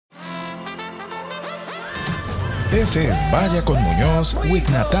This is Vaya con Muñoz with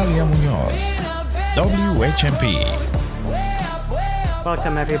Natalia Muñoz, WHMP.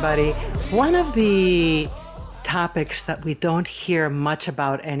 Welcome, everybody. One of the topics that we don't hear much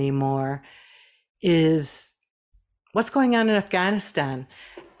about anymore is what's going on in Afghanistan.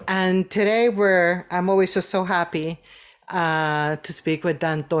 And today I'm always just so happy to speak with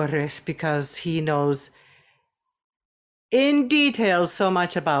Dan Torres because he knows in detail so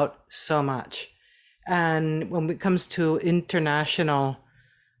much about so much. And when it comes to international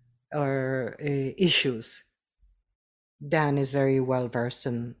or issues, Dan is very well versed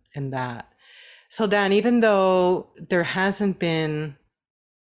in that. So Dan, even though there hasn't been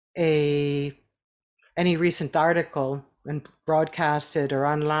any recent article and broadcasted or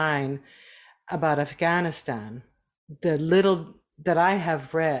online about Afghanistan, the little that I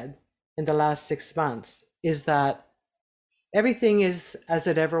have read in the last 6 months is that everything is as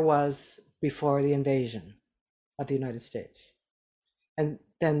it ever was before the invasion of the United States. And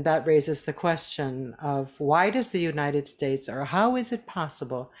then that raises the question of why does the United States, or how is it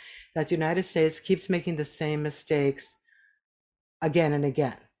possible that the United States keeps making the same mistakes again and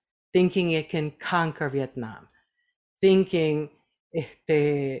again, thinking it can conquer Vietnam, thinking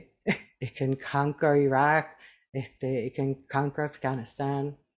it can conquer Iraq, it can conquer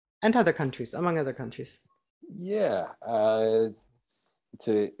Afghanistan and other countries, among other countries. Yeah,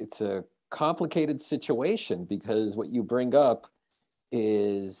 it's a complicated situation because what you bring up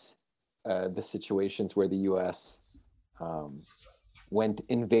is the situations where the U.S.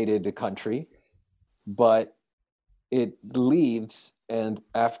 invaded a country, but it leaves, and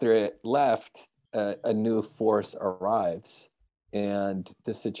after it left, a new force arrives, and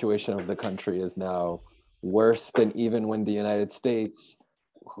the situation of the country is now worse than even when the United States,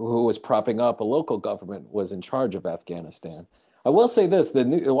 who was propping up a local government, was in charge of Afghanistan. I will say this,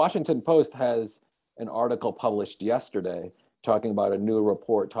 the Washington Post has an article published yesterday talking about a new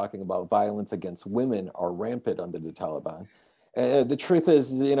report talking about violence against women are rampant under the Taliban. The truth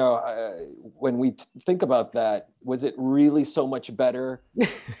is, when we think about that, was it really so much better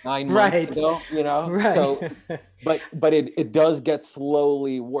 9 months ago? Right. So, but it does get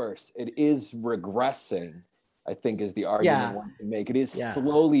slowly worse. It is regressing, I think, is the argument one can make. It is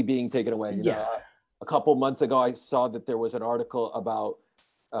slowly being taken away. You know, a couple months ago, I saw that there was an article about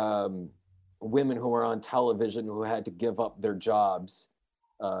women who were on television who had to give up their jobs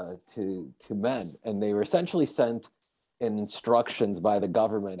to men, and they were essentially sent instructions by the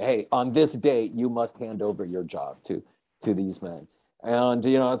government: hey, on this date you must hand over your job to these men. And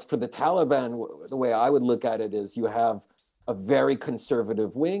for the Taliban, the way I would look at it is you have a very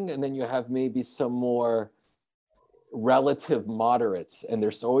conservative wing, and then you have maybe some more relative moderates, and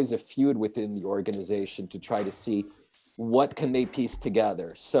there's always a feud within the organization to try to see what can they piece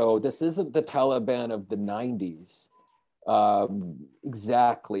together. So this isn't the Taliban of the 90s.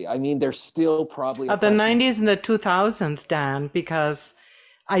 Exactly. I mean, they're still probably of the 90s and the 2000s, Dan, because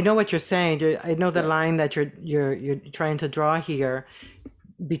I know what you're saying. I know the line that you're trying to draw here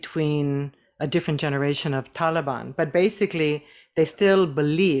between a different generation of Taliban, but basically they still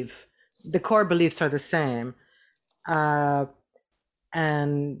believe, the core beliefs are the same.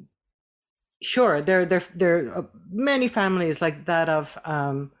 And sure, there are many families like that of,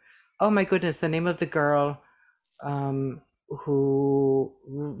 oh my goodness, the name of the girl who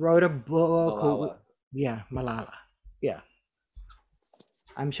wrote a book. Malala. Malala. Yeah.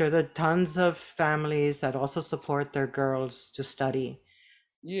 I'm sure there are tons of families that also support their girls to study.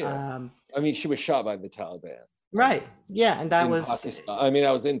 Yeah. I mean, she was shot by the Taliban. Right. Yeah. And that was Pakistan. I mean,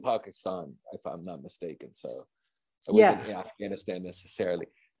 I was in Pakistan, if I'm not mistaken. So I wasn't in Afghanistan necessarily.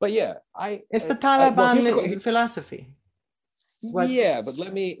 But it's the Taliban philosophy. Yeah, but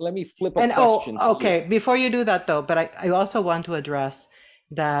let me flip a question. Okay. Before you do that, though, but I also want to address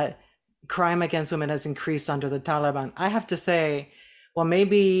that crime against women has increased under the Taliban. I have to say, well,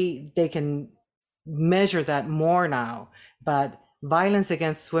 maybe they can measure that more now, but violence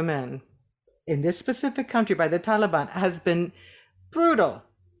against women in this specific country by the Taliban has been brutal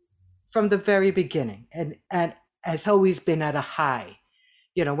from the very beginning, and has always been at a high.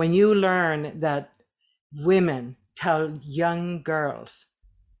 When you learn that women tell young girls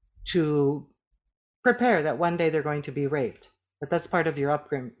to prepare that one day they're going to be raped, that's part of your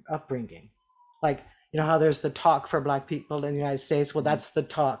upbringing. Like, how there's the talk for Black people in the United States. Well, that's the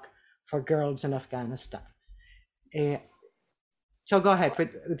talk for girls in Afghanistan. So go ahead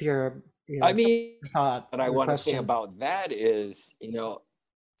with your thought. What I want to say about that is,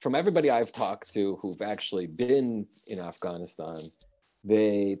 from everybody I've talked to who've actually been in Afghanistan,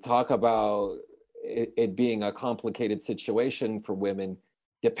 they talk about it being a complicated situation for women,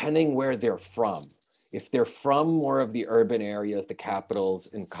 depending where they're from. if they're from more of the urban areas, the capitals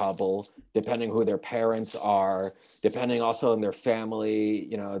in Kabul, depending who their parents are, depending also on their family,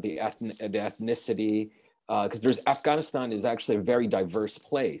 the ethnicity, because Afghanistan is actually a very diverse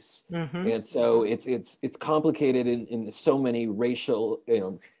place, and so it's complicated in so many racial,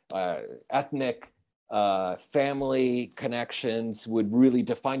 ethnic, family connections would really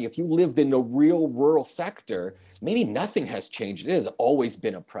define you. If you lived in a real rural sector, maybe nothing has changed. It has always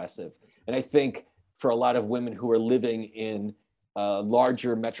been oppressive, and I think for a lot of women who are living in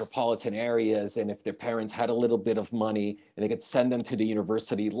larger metropolitan areas, and if their parents had a little bit of money and they could send them to the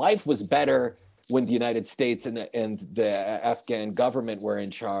university, life was better when the United States and the Afghan government were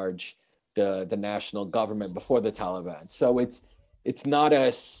in charge, the national government before the Taliban. So it's not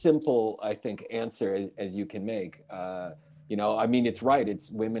a simple, I think, answer as you can make. It's right.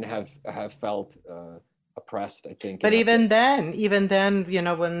 It's women have felt oppressed, I think. But even then,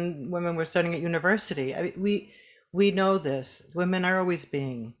 when women were studying at university, I mean, we know this. Women are always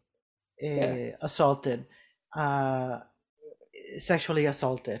being assaulted, sexually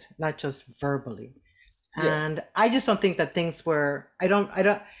assaulted, not just verbally. And I just don't think that things were. I don't.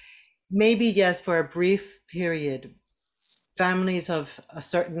 Maybe yes, for a brief period, families of a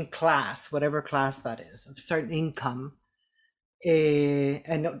certain class, whatever class that is, of certain income,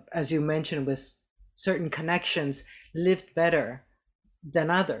 and as you mentioned, with certain connections, lived better than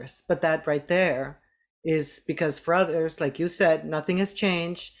others. But that right there is because for others, like you said, nothing has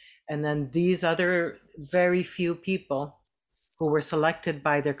changed. And then these other very few people who were selected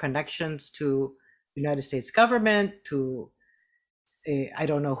by their connections to the United States government, to I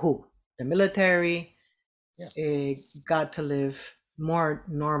don't know who, the military, got to live more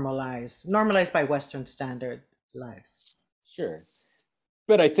normalized by Western standard lives. Sure.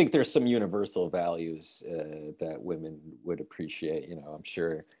 But I think there's some universal values that women would appreciate. I'm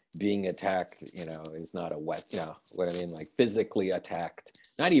sure being attacked, is not what I mean, like physically attacked,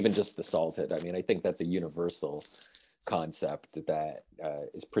 not even just assaulted. I mean, I think that's a universal concept that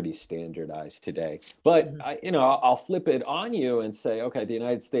is pretty standardized today. But I'll flip it on you and say, okay, the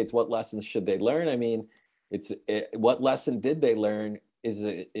United States, what lessons should they learn? I mean, what lesson did they learn is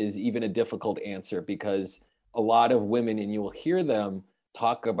even a difficult answer, because a lot of women, and you will hear them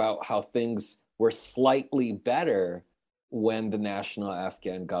talk about how things were slightly better when the national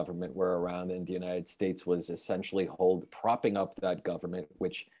Afghan government were around, and the United States was essentially propping up that government,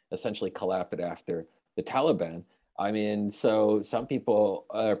 which essentially collapsed after the Taliban. I mean, so some people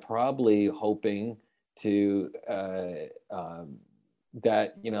are probably hoping to that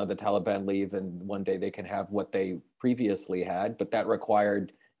the Taliban leave and one day they can have what they previously had, but that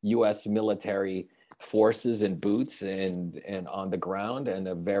required U.S. military forces and boots and on the ground and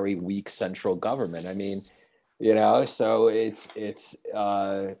a very weak central government. I mean, so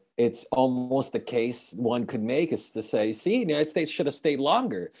it's almost the case one could make is to say, see, the United States should have stayed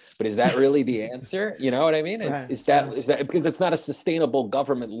longer. But is that really the answer? You know what I mean? Is that because it's not a sustainable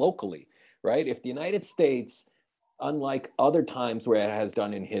government locally, right? If the United States, unlike other times where it has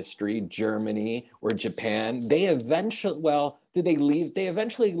done in history, Germany or Japan, they eventually leave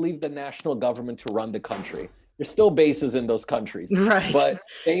the national government to run the country. There's still bases in those countries, right? But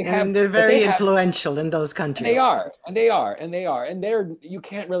they're very influential in those countries. And they are, and you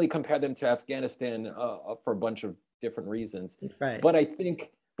can't really compare them to Afghanistan for a bunch of different reasons. Right. But I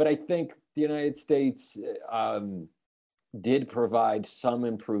think the United States did provide some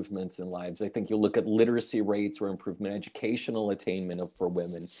improvements in lives. I think you look at literacy rates were improvement, educational attainment for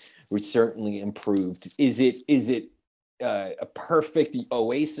women were certainly improved. Is it a perfect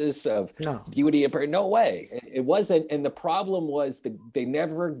oasis of beauty? No way. It wasn't. And the problem was that they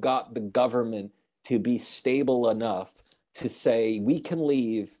never got the government to be stable enough to say, we can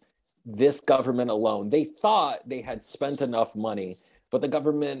leave this government alone. They thought they had spent enough money, but the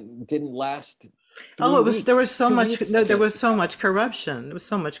government didn't last. There was so much corruption. There was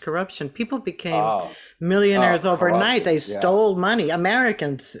so much corruption. People became millionaires overnight. They stole money.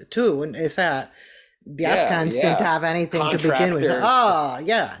 Americans too. And if that, the Afghans didn't have anything to begin with.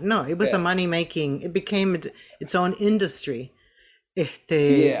 It was a money making. It became its own industry.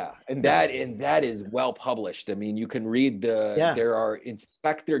 And that is well published. I mean, you can read there are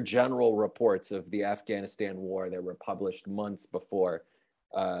Inspector General reports of the Afghanistan war that were published months before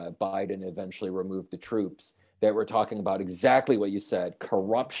Biden eventually removed the troops, that were talking about exactly what you said: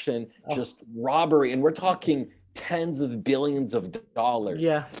 corruption, just robbery, and we're talking tens of billions of dollars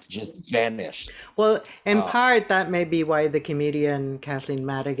just vanished. Well, in part, that may be why the comedian Kathleen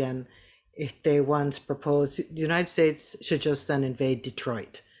Madigan, they once proposed the United States should just then invade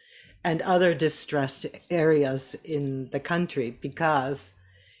Detroit and other distressed areas in the country, because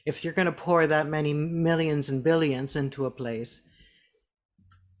If you're going to pour that many millions and billions into a place,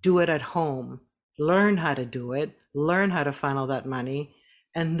 do it at home. Learn how to do it. Learn how to funnel that money,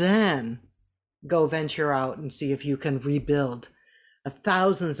 and then go venture out and see if you can rebuild a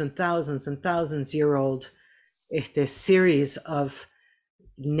thousands and thousands and thousands year old this series of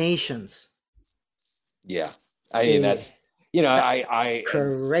nations. Yeah, I mean that's I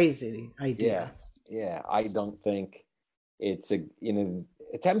crazy idea. Yeah, I don't think it's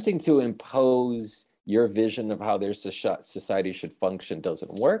attempting to impose your vision of how their society should function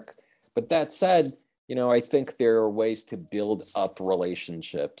doesn't work. But that said, I think there are ways to build up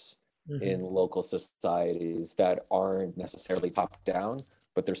relationships in local societies that aren't necessarily top down,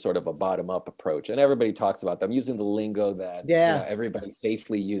 but they're sort of a bottom up approach. And everybody talks about them using the lingo that everybody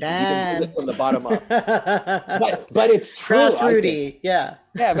safely uses. You can build it from the bottom up. but it's true. Cross Rudy. Yeah,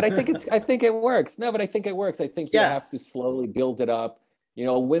 but I think it works. No, but I think it works. I think you have to slowly build it up.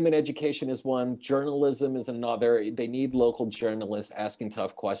 Women education is one, journalism is another. They need local journalists asking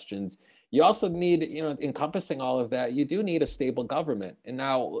tough questions. You also need, encompassing all of that, you do need a stable government. And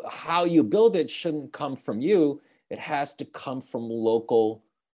now how you build it shouldn't come from you. It has to come from local,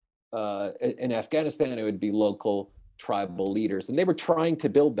 in Afghanistan, it would be local tribal leaders. And they were trying to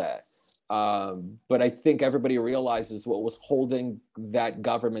build that. But I think everybody realizes what was holding that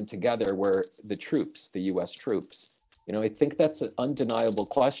government together were the troops, the US troops. I think that's an undeniable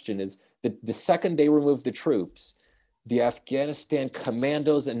question, is that the second they removed the troops, the Afghanistan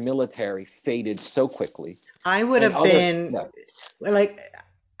commandos and military faded so quickly. I would have been like,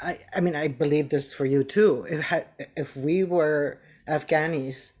 I mean, I believe this for you too. If we were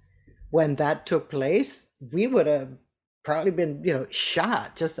Afghanis when that took place, we would have probably been,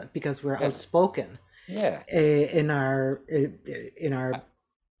 shot just because we're outspoken. In our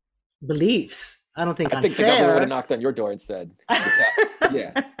beliefs. I don't think I think the government would have knocked on your door and said,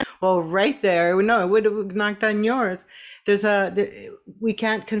 Well, right there, no, it would have knocked on yours. We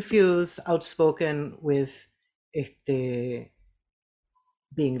can't confuse outspoken with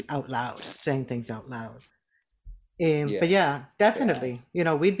being out loud, saying things out loud. But yeah, definitely,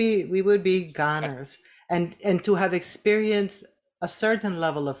 we would be goners, and to have experienced a certain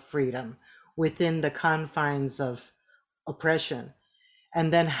level of freedom within the confines of oppression,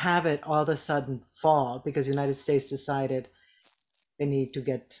 and then have it all of a sudden fall because the United States decided they need to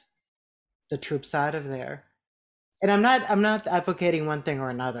get the troops out of there. And I'm not advocating one thing or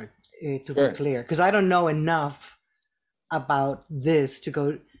another, to be clear, because I don't know enough about this to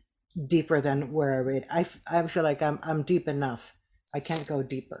go deeper than where I read. I feel like I'm deep enough. I can't go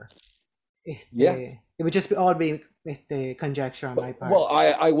deeper. It would just all be the conjecture on my part. Well,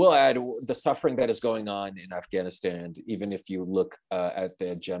 I will add the suffering that is going on in Afghanistan, even if you look at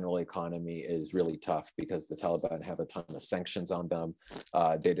the general economy, is really tough because the Taliban have a ton of sanctions on them.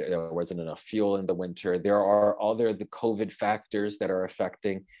 There wasn't enough fuel in the winter. There are the COVID factors that are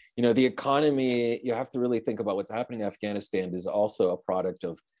affecting, the economy. You have to really think about what's happening in Afghanistan is also a product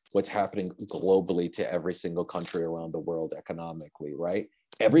of what's happening globally to every single country around the world economically, right?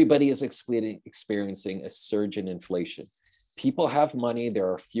 Everybody is experiencing a surge in inflation. People have money. There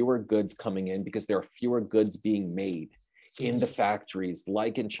are fewer goods coming in because there are fewer goods being made in the factories,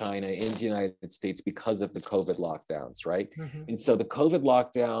 like in China, in the United States, because of the COVID lockdowns, right? And so the COVID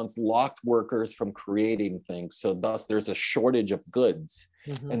lockdowns locked workers from creating things. So thus there's a shortage of goods.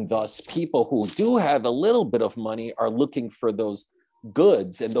 And thus people who do have a little bit of money are looking for those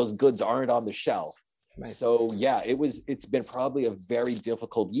goods, and those goods aren't on the shelf. Right. So it's been probably a very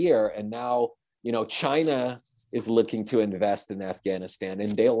difficult year. And now, China is looking to invest in Afghanistan,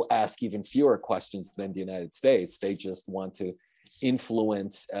 and they'll ask even fewer questions than the United States. They just want to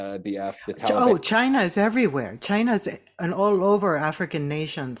influence the Taliban. Oh, China is everywhere. China is all over African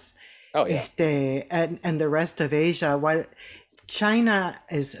nations. Oh yeah. And the rest of Asia. While China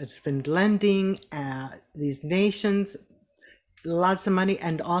has been lending these nations lots of money,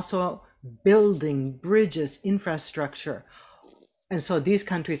 and also building bridges, infrastructure. And so these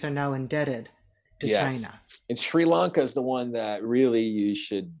countries are now indebted to China. And Sri Lanka is the one that really you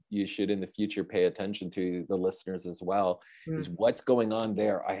should in the future pay attention to, the listeners as well, is what's going on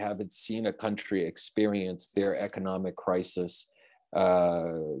there. I haven't seen a country experience their economic crisis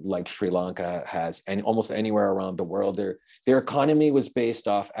like Sri Lanka has, and almost anywhere around the world. Their economy was based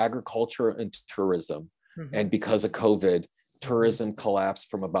off agriculture and tourism. And because of COVID, tourism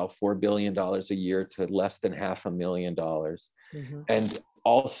collapsed from about $4 billion a year to less than $500,000. And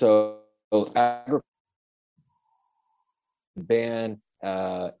also ban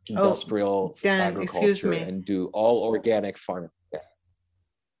industrial agriculture and do all organic farming.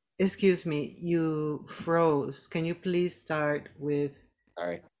 Excuse me, you froze. Can you please start with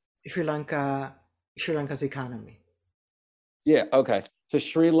Sri Lanka's economy. Yeah, okay. So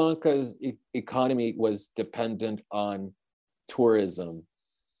Sri Lanka's economy was dependent on tourism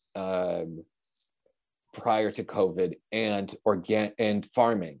prior to COVID and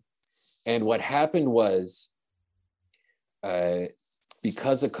farming. And what happened was,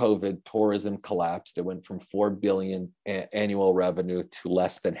 because of COVID, tourism collapsed. It went from 4 billion annual revenue to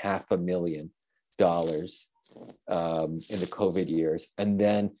less than $500,000 in the COVID years. And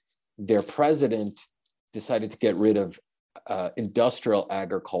then their president decided to get rid of industrial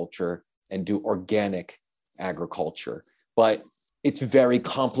agriculture and do organic agriculture. But it's very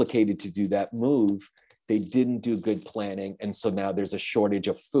complicated to do that move. They didn't do good planning. And so now there's a shortage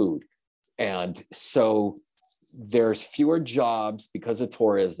of food. And so there's fewer jobs because of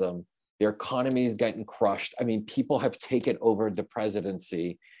tourism. Their economy is getting crushed. I mean, people have taken over the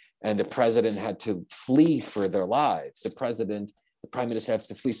presidency, and the president had to flee for their lives. The prime minister has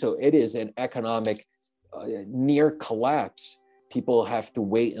to flee. So it is an economic near collapse. People have to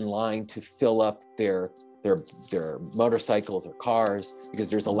wait in line to fill up their motorcycles or cars because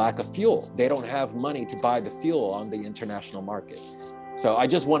there's a lack of fuel. They don't have money to buy the fuel on the international market. So I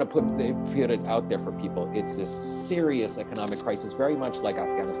just want to put it out there for people. It's a serious economic crisis, very much like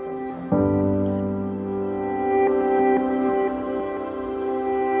Afghanistan.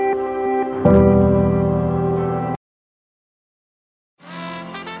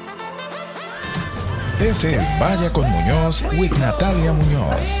 This is Vaya con Muñoz with Natalia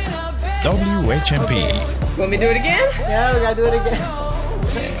Muñoz. WHMP. Want me to do it again? Yeah, we gotta do it again.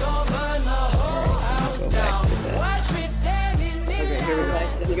 Okay, here we go.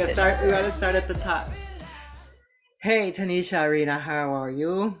 We gotta start at the top. Hey, Tanisha Arena, how are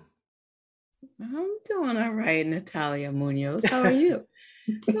you? I'm doing all right, Natalia Munoz. How are you?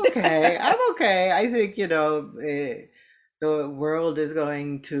 Okay, I'm okay. I think, the world is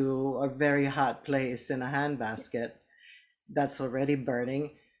going to a very hot place in a handbasket that's already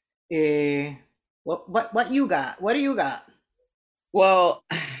burning. What you got? What do you got? Well,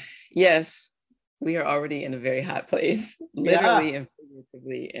 yes, we are already in a very hot place, literally and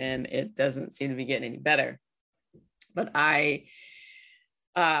figuratively, and it doesn't seem to be getting any better. But I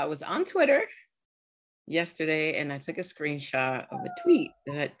was on Twitter yesterday, and I took a screenshot of a tweet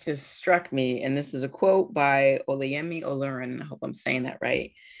that just struck me. And this is a quote by Oluyemi Olurin. I hope I'm saying that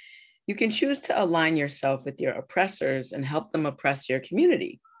right. You can choose to align yourself with your oppressors and help them oppress your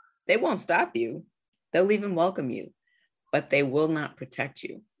community. They won't stop you. They'll even welcome you, but they will not protect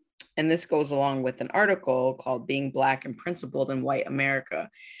you. And this goes along with an article called Being Black and Principled in White America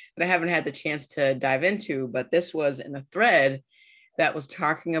that I haven't had the chance to dive into, but this was in a thread that was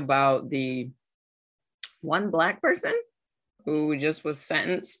talking about the one Black person who just was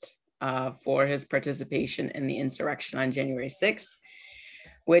sentenced for his participation in the insurrection on January 6th,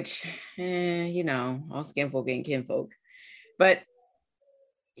 which, all skinfolk ain't kinfolk. But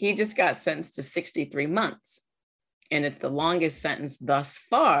he just got sentenced to 63 months. And it's the longest sentence thus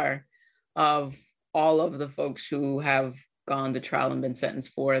far of all of the folks who have gone to trial and been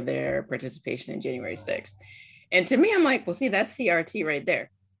sentenced for their participation in January 6th. And to me, I'm like, well, see, that's CRT right there.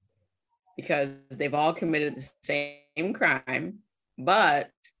 Because they've all committed the same crime, but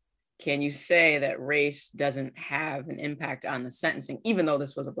can you say that race doesn't have an impact on the sentencing, even though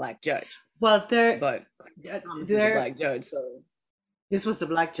this was a Black judge? Well, this was a Black judge, so this was a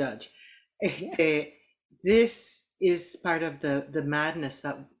Black judge. Yeah. This is part of the madness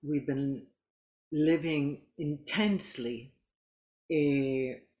that we've been living intensely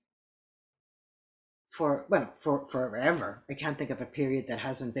for forever. I can't think of a period that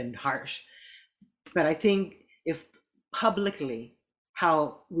hasn't been harsh. But I think if publicly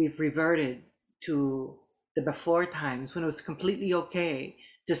how we've reverted to the before times when it was completely okay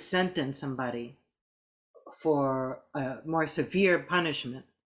to sentence somebody for a more severe punishment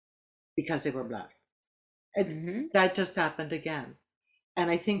because they were Black. And that just happened again. And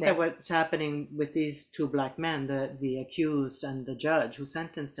I think that what's happening with these two Black men, the accused and the judge who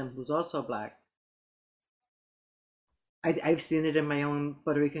sentenced him, who's also Black, I've seen it in my own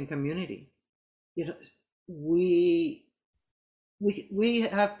Puerto Rican community. We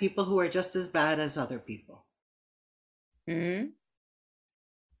have people who are just as bad as other people,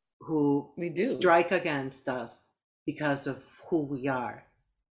 who strike against us because of who we are,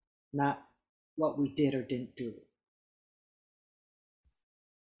 not what we did or didn't do.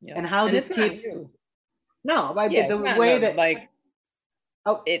 Yep. And how this keeps the way that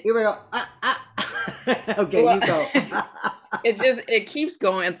here we go. Okay, you go. it keeps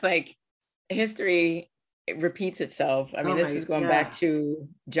going. It's like history, it repeats itself. I mean, this is going back to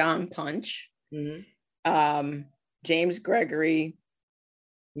John Punch, James Gregory,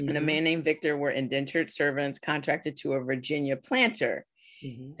 and a man named Victor were indentured servants contracted to a Virginia planter.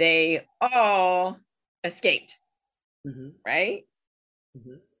 They all escaped, right?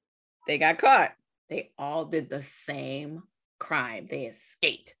 They got caught. They all did the same crime. They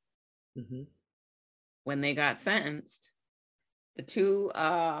escaped. When they got sentenced, the two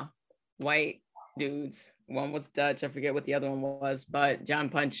white dudes, one was Dutch, I forget what the other one was, but John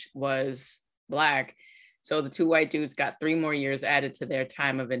Punch was Black. So the two white dudes got 3 more years added to their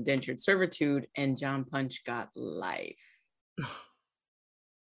time of indentured servitude, and John Punch got life.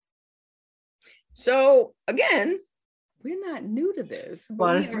 So again, we're not new to this.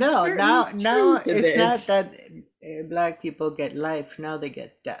 Well, now it's not that Black people get life. Now they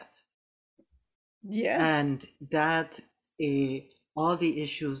get death. Yeah. And that all the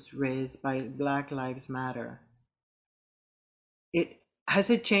issues raised by Black Lives Matter. Has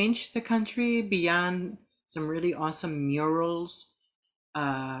it changed the country beyond some really awesome murals?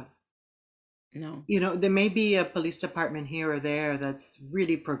 No. You know, there may be a police department here or there that's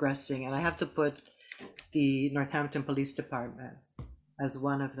really progressing, and I have to put the Northampton Police Department as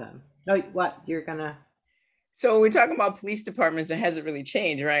one of them. No, what you're gonna? So we're talking about police departments. It hasn't really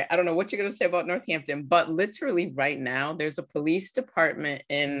changed, right? I don't know what you're gonna say about Northampton, but literally right now there's a police department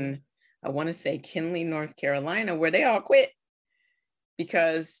in, I want to say Kinley, North Carolina, where they all quit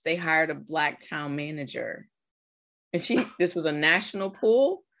because they hired a Black town manager, and this was a national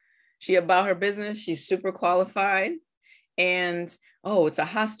pool. She about her business. She's super qualified. And, it's a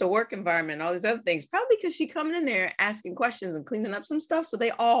hostile work environment, all these other things, probably because she coming in there asking questions and cleaning up some stuff. So they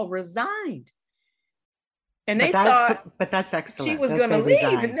all resigned. And they thought, but that's excellent. She was going to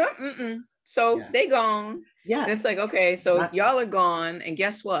leave. So they gone. Yeah. And it's like, okay, so y'all are gone. And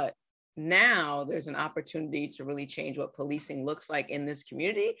guess what? Now there's an opportunity to really change what policing looks like in this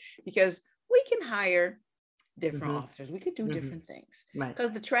community, because we can hire different officers. We could do different things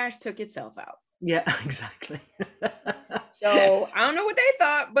because the trash took itself out. Yeah, exactly. So I don't know what they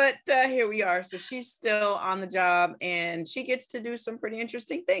thought, but here we are. So she's still on the job, and she gets to do some pretty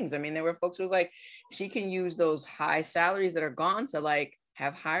interesting things. I mean, there were folks who was like, she can use those high salaries that are gone to like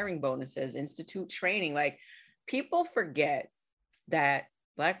have hiring bonuses, institute training. Like, people forget that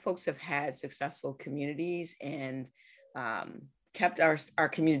Black folks have had successful communities and kept our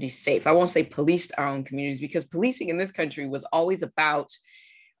communities safe. I won't say policed our own communities, because policing in this country was always about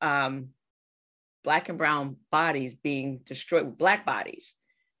Black and brown bodies being destroyed, Black bodies,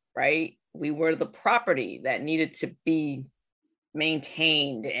 right? We were the property that needed to be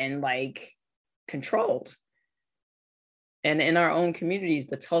maintained and like controlled. And in our own communities,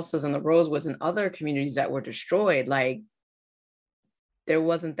 the Tulsas and the Rosewoods and other communities that were destroyed, like, there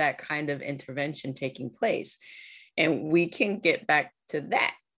wasn't that kind of intervention taking place. And we can get back to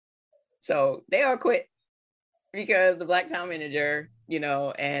that. So they all quit because the Black town manager,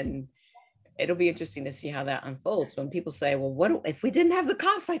 and it'll be interesting to see how that unfolds. So when people say, well, what if we didn't have the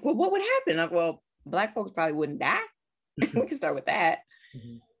cops? Like, well, what would happen? Like, well, Black folks probably wouldn't die. We can start with that.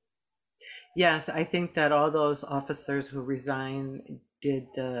 Yes, I think that all those officers who resigned did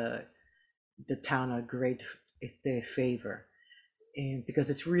the town a great favor, and because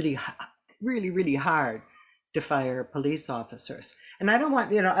it's really, really, really hard to fire police officers. And I don't want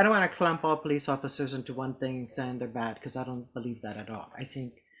to clump all police officers into one thing saying they're bad, because I don't believe that at all. I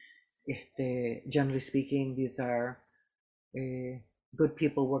think generally speaking, these are good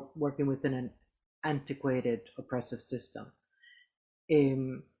people working within an antiquated, oppressive system.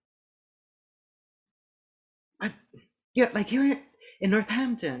 Like here in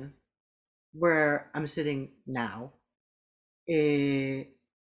Northampton, where I'm sitting now, the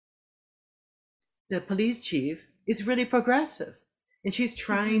police chief is really progressive, and she's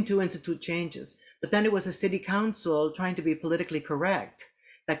trying to institute changes. But then it was a city council trying to be politically correct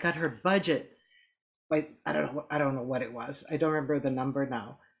that cut her budget by, I don't know what it was. I don't remember the number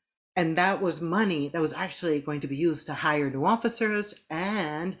now. And that was money that was actually going to be used to hire new officers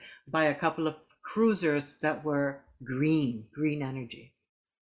and buy a couple of cruisers that were green energy.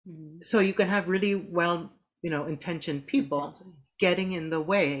 So you can have really well, intentioned people getting in the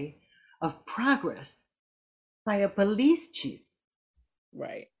way of progress by a police chief.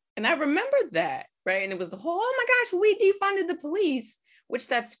 Right. And I remember that, right? And it was the whole, oh my gosh, we defunded the police, which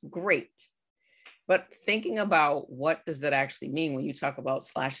that's great. But thinking about what does that actually mean when you talk about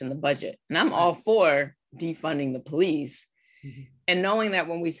slashing the budget? And I'm all for defunding the police. And knowing that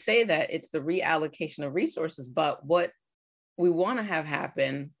when we say that, it's the reallocation of resources. But what we want to have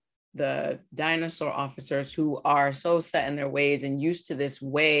happen, the dinosaur officers who are so set in their ways and used to this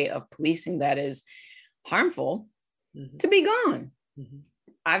way of policing that is harmful, to be gone.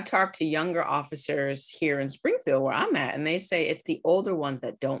 I've talked to younger officers here in Springfield where I'm at, and they say it's the older ones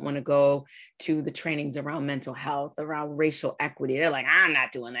that don't want to go to the trainings around mental health, around racial equity. They're like, I'm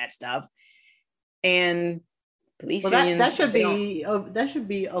not doing that stuff. And police unions, that should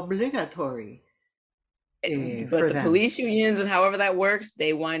be obligatory. But the police unions and however that works,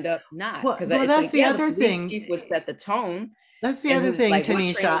 they wind up not. Well, that's the other thing. The chief would set the tone. That's the other thing, like,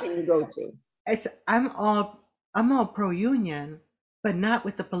 Tanisha. What training can you go to? I'm all pro-union, but not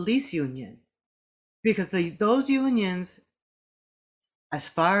with the police union, because those unions, as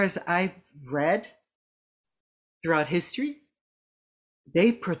far as I've read throughout history, they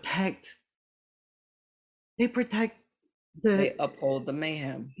uphold the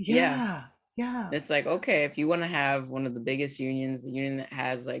mayhem. Yeah. It's like, okay, if you want to have one of the biggest unions, the union that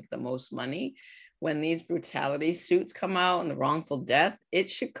has like the most money, when these brutality suits come out and the wrongful death, it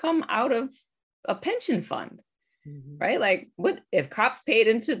should come out of a pension fund, right? Like, what if cops paid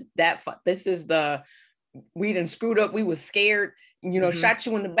into that fund? This is we done screwed up, we was scared, shot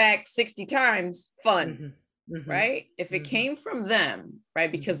you in the back 60 times fund, right? If it came from them,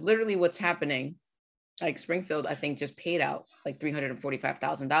 right? Because literally what's happening, like Springfield, I think just paid out like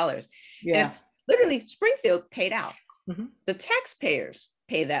 $345,000. Yeah. It's literally Springfield paid out. The taxpayers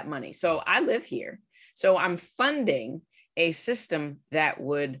pay that money. So I live here. So I'm funding a system that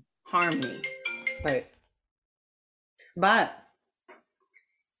would harm me. Right. But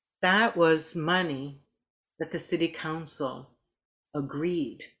that was money that the city council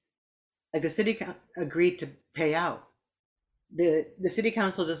agreed. Like the city agreed to pay out. The city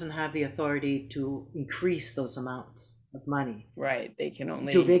council doesn't have the authority to increase those amounts of money. Right. They can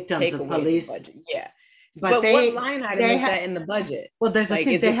only to victims of police. Yeah. But what line item is that in the budget? Well, there's a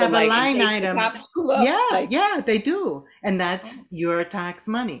thing. They have a line item. Yeah, they do. And that's your tax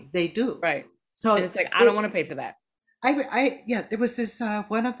money. They do. Right. So and it's like, I don't want to pay for that. There was this,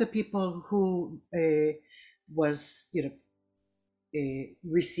 one of the people who was,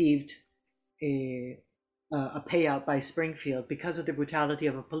 received a payout by Springfield because of the brutality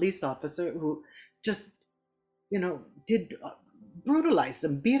of a police officer who just, did brutalize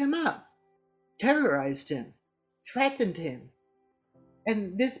them, beat him up, terrorized him, threatened him.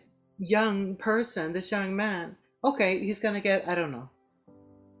 And this young man, okay, he's going to get, I don't know,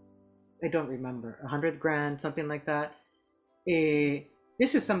 I don't remember, 100 grand, something like that.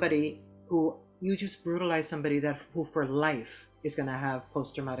 This is somebody who, you just brutalize somebody who for life is going to have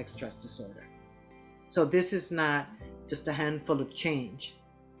post-traumatic stress disorder. So this is not just a handful of change.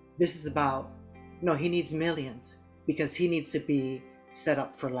 This is about, he needs millions because he needs to be set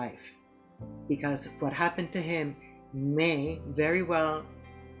up for life. Because what happened to him may very well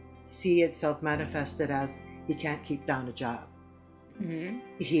see itself manifested as he can't keep down a job.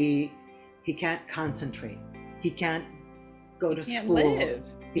 He can't concentrate. He can't go to school. Live.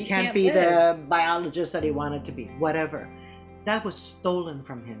 He can't be the biologist that he wanted to be, whatever. That was stolen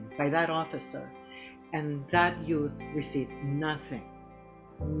from him by that officer. And that youth received nothing.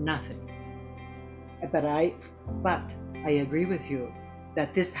 But I agree with you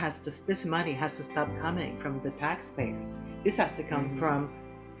that this money has to stop coming from the taxpayers. This has to come from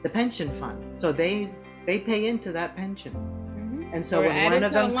the pension fund. So they pay into that pension. And so when one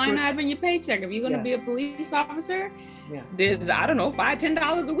of them line item in your paycheck, if you're going to be a police officer, there's, I don't know,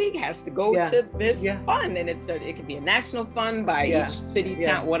 $5-10 a week has to go to this fund, and it could be a national fund by each city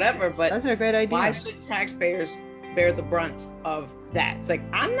town, whatever. But that's a great idea. Why should taxpayers bear the brunt of that? It's like,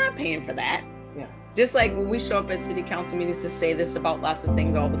 I'm not paying for that. Yeah. Just like when we show up at city council meetings to say this about lots of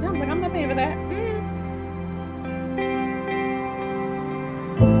things all the time, it's like, I'm not paying for that.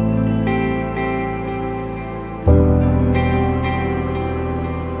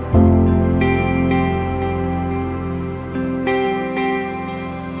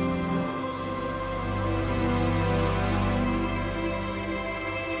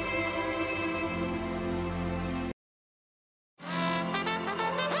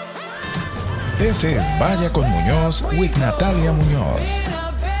 This is Vaya con Muñoz with Natalia Muñoz,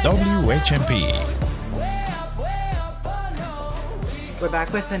 WHMP. We're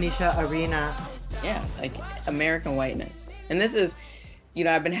back with Tanisha Arena. Yeah, like American whiteness. And this is,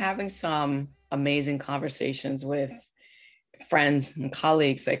 I've been having some amazing conversations with friends and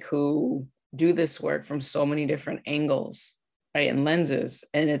colleagues who do this work from so many different angles, right, and lenses.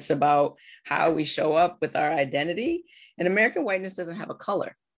 And it's about how we show up with our identity. And American whiteness doesn't have a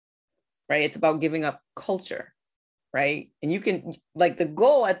color. Right? It's about giving up culture, right? And you can, the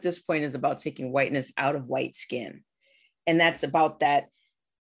goal at this point is about taking whiteness out of white skin. And that's about that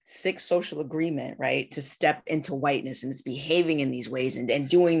sixth social agreement, right? To step into whiteness and it's behaving in these ways and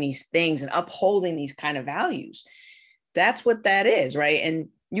doing these things and upholding these kind of values. That's what that is, right? And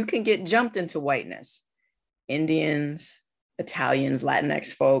you can get jumped into whiteness. Indians, Italians,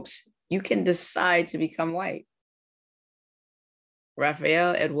 Latinx folks, you can decide to become white.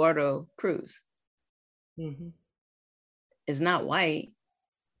 Rafael Eduardo Cruz is not white.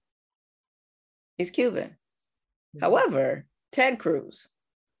 He's Cuban. However, Ted Cruz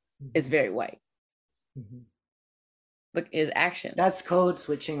is very white. Look, his actions. That's code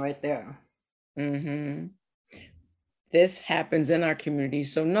switching right there. This happens in our community.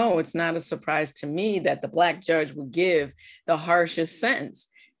 So no, it's not a surprise to me that the Black judge would give the harshest sentence.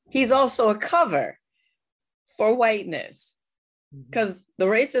 He's also a cover for whiteness. Because the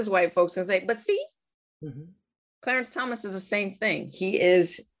racist white folks can say, but see, Clarence Thomas is the same thing. He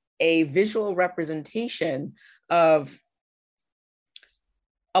is a visual representation of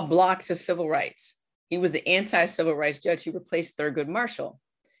a block to civil rights. He was the anti-civil rights judge. He replaced Thurgood Marshall.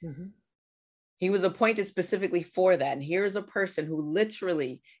 He was appointed specifically for that. And here's a person who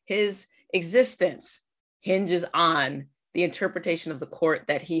literally, his existence hinges on the interpretation of the court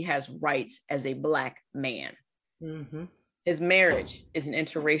that he has rights as a Black man. His marriage is an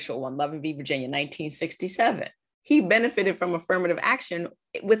interracial one, Loving v. Virginia, 1967. He benefited from affirmative action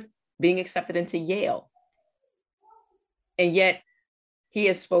with being accepted into Yale. And yet he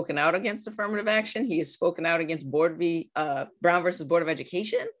has spoken out against affirmative action. He has spoken out against Brown versus Board of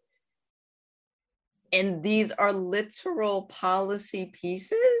Education. And these are literal policy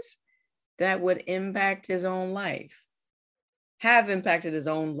pieces that would impact his own life, have impacted his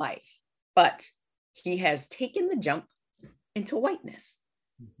own life. But he has taken the jump into whiteness,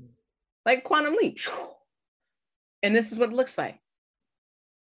 like quantum leap. And this is what it looks like.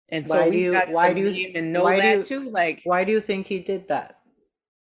 And so why do you think he did that?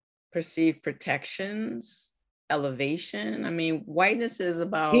 Perceived protections, elevation. I mean, whiteness is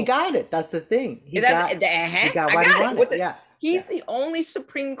about. He got it. That's the thing. He got what he wanted. He's the only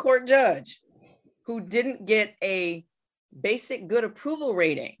Supreme Court judge who didn't get a basic good approval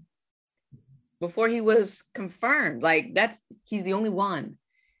rating before he was confirmed. Like he's the only one.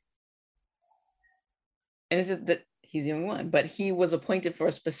 And it's just that he's the only one, but he was appointed for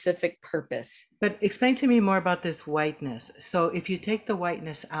a specific purpose. But explain to me more about this whiteness. So if you take the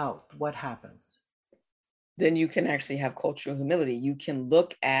whiteness out, what happens? Then you can actually have cultural humility. You can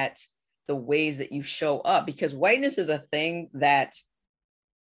look at the ways that you show up, because whiteness is a thing that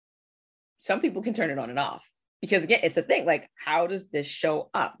some people can turn it on and off. Because again, it's a thing, like, how does this show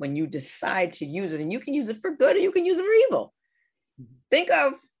up when you decide to use it? And you can use it for good or you can use it for evil. Think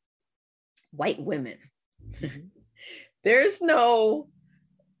of white women. There's no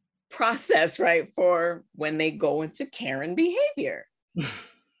process, right, for when they go into Karen behavior.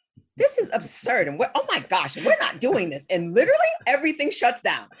 This is absurd. And oh my gosh, we're not doing this. And literally everything shuts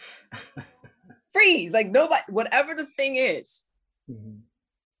down. Freeze, like nobody, whatever the thing is.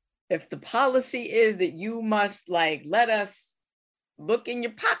 If the policy is that you must like let us look in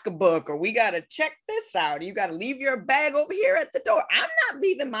your pocketbook, or we got to check this out, or you got to leave your bag over here at the door. I'm not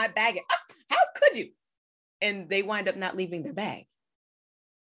leaving my bag. How could you? And they wind up not leaving their bag.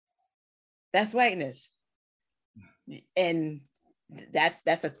 That's whiteness. And that's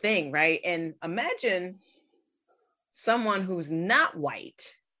a thing, right? And imagine someone who's not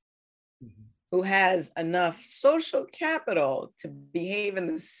white, who has enough social capital to behave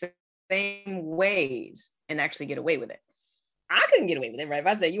in the same ways and actually get away with it. I couldn't get away with it, right? If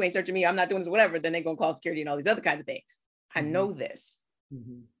I say, you ain't searching me, I'm not doing this, whatever, then they're going to call security and all these other kinds of things. I know this.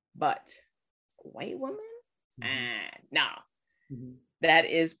 But a white woman? No. That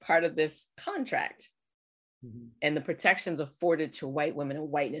is part of this contract. And the protections afforded to white women and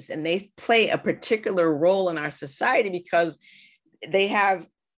whiteness. And they play a particular role in our society because they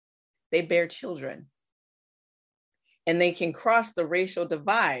bear children. And they can cross the racial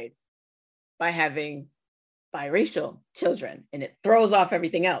divide by having biracial children. And it throws off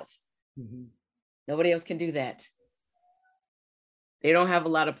everything else. Nobody else can do that. They don't have a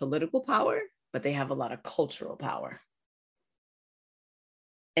lot of political power, but they have a lot of cultural power.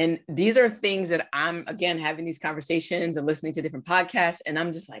 And these are things that I'm, again, having these conversations and listening to different podcasts. And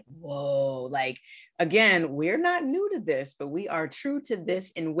I'm just like, whoa, like, again, we're not new to this, but we are true to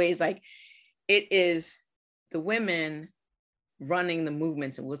this in ways like it is the women running the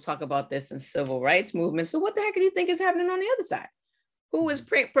movements. And we'll talk about this in civil rights movements. So what the heck do you think is happening on the other side? Who is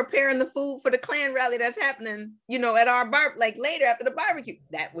preparing the food for the Klan rally that's happening, at our like later after the barbecue?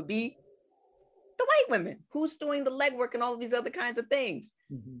 That would be the white women. Who's doing the legwork and all of these other kinds of things?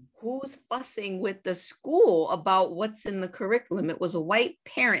 Who's fussing with the school about what's in the curriculum? It was a white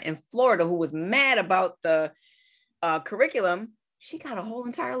parent in Florida who was mad about the curriculum. She got a whole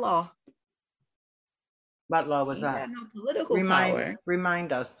entire law. What law was He that? got no political power.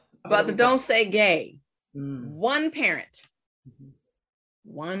 Remind us. But the don't say gay. One parent. Mm-hmm.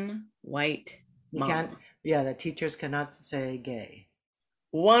 One white mama. Can't, yeah, the teachers cannot say gay.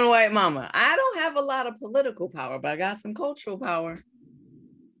 One white mama. I don't have a lot of political power, but I got some cultural power.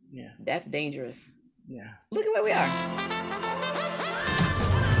 Yeah. That's dangerous. Yeah. Look at where we are.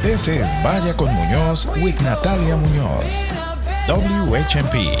 This is Vaya con Muñoz with Natalia Muñoz.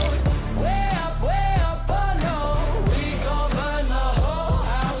 WHMP.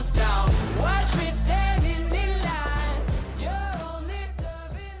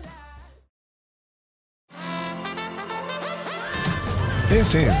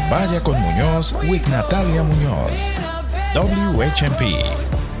 This is Vaya con Muñoz with Natalia Muñoz. WHMP.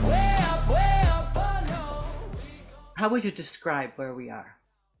 How would you describe where we are?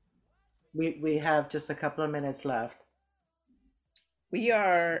 We have just a couple of minutes left. We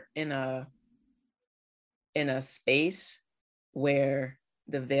are in a space where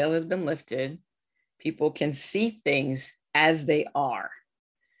the veil has been lifted. People can see things as they are.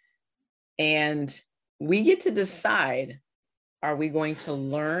 And we get to decide, are we going to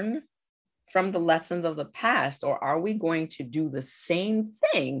learn from the lessons of the past, or are we going to do the same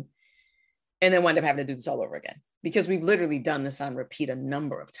thing and then wind up having to do this all over again? Because we've literally done this on repeat a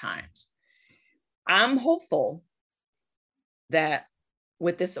number of times. I'm hopeful that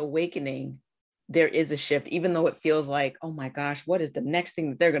with this awakening, there is a shift, even though it feels like, oh my gosh, what is the next thing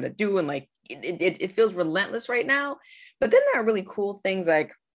that they're going to do? And like, it feels relentless right now. But then there are really cool things,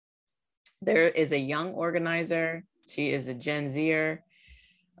 like there is a young organizer. She is a Gen Zer.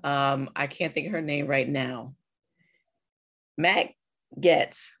 I can't think of her name right now. Matt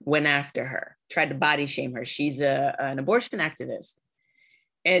Gaetz went after her, tried to body shame her. She's an abortion activist.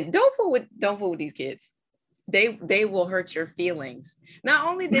 And don't fool with these kids. They will hurt your feelings. Not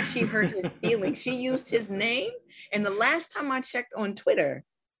only did she hurt his feelings, she used his name. And the last time I checked on Twitter,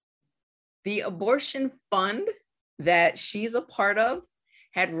 the abortion fund that she's a part of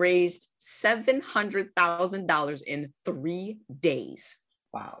had raised $700,000 in 3 days.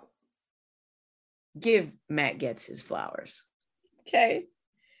 Wow. Give Matt Gaetz his flowers. Okay.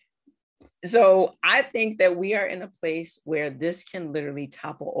 So I think that we are in a place where this can literally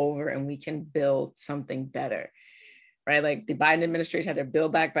topple over and we can build something better, right? Like the Biden administration had their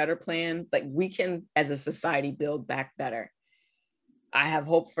Build Back Better plan. Like we can, as a society, build back better. I have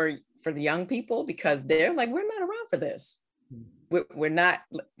hope for the young people, because they're like, we're not around for this. We're not.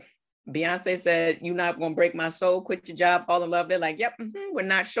 Beyonce said, "You're not going to break my soul. Quit your job, fall in love." They're like, "Yep, we're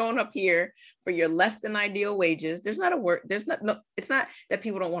not showing up here for your less than ideal wages." There's not a work. There's not. No, it's not that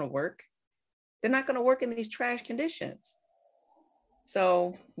people don't want to work. They're not going to work in these trash conditions.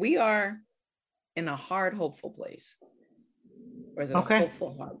 So we are in a hard, hopeful place. Or is it a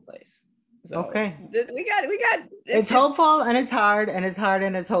hopeful, hard place? So okay. We got. It's hopeful and it's hard and it's hard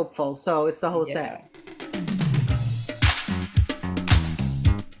and it's hopeful. So it's the whole thing.